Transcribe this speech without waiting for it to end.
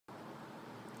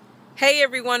Hey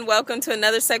everyone, welcome to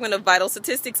another segment of Vital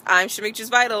Statistics. I'm Shemetris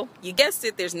Vital. You guessed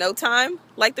it, there's no time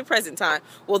like the present time.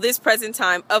 Well, this present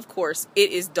time, of course,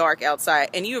 it is dark outside.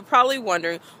 And you're probably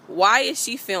wondering, why is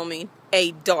she filming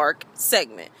a dark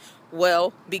segment?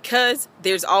 Well, because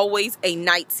there's always a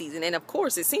night season. And of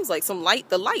course, it seems like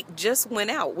the light just went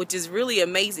out, which is really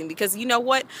amazing because you know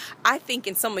what? I think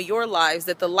in some of your lives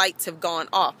that the lights have gone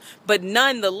off. But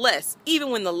nonetheless,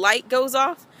 even when the light goes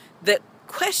off, the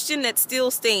question that still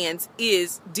stands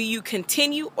is, do you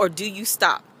continue or do you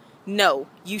stop? No,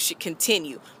 you should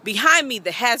continue. Behind me,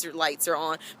 the hazard lights are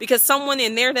on because someone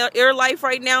in their life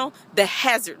right now, the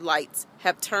hazard lights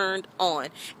have turned on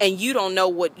and you don't know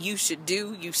what you should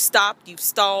do. You've stopped, you've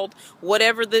stalled,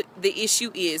 whatever the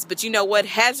issue is. But you know what?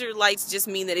 Hazard lights just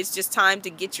mean that it's just time to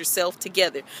get yourself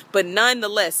together. But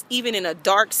nonetheless, even in a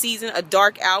dark season, a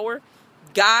dark hour,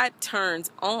 God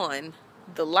turns on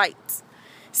the lights.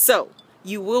 So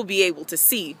you will be able to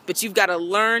see, but you've got to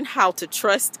learn how to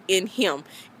trust in Him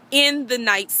in the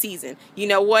night season. You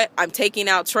know what? I'm taking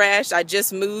out trash. I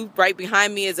just moved. Right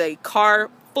behind me is a car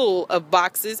full of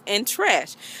boxes and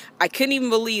trash. I couldn't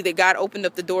even believe that God opened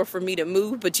up the door for me to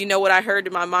move. But you know what I heard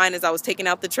in my mind as I was taking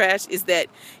out the trash is that,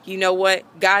 you know what?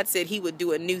 God said He would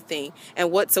do a new thing.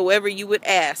 And whatsoever you would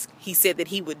ask, He said that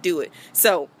He would do it.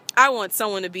 So I want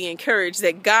someone to be encouraged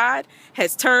that God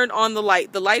has turned on the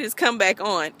light. The light has come back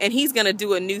on and He's going to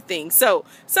do a new thing. So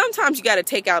sometimes you got to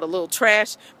take out a little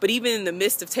trash, but even in the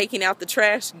midst of taking out the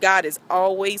trash, God is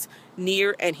always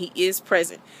near and He is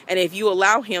present. And if you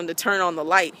allow Him to turn on the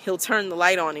light, He'll turn the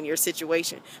light on in your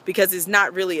situation because it's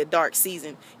not really a dark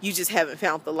season. You just haven't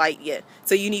found the light yet.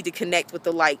 So you need to connect with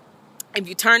the light. If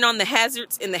you turn on the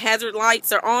hazards and the hazard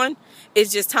lights are on,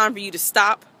 it's just time for you to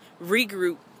stop,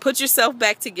 regroup, put yourself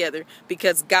back together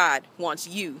because God wants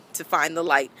you to find the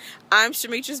light. I'm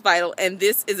Shemetris Vital, and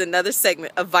this is another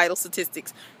segment of Vital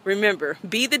Statistics. Remember,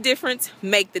 be the difference,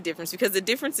 make the difference, because the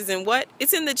difference is in what?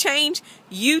 It's in the change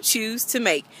you choose to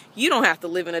make. You don't have to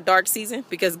live in a dark season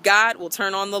because God will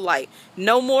turn on the light.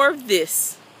 No more of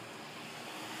this,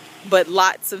 but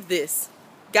lots of this.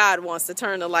 God wants to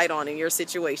turn the light on in your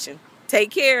situation.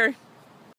 Take care.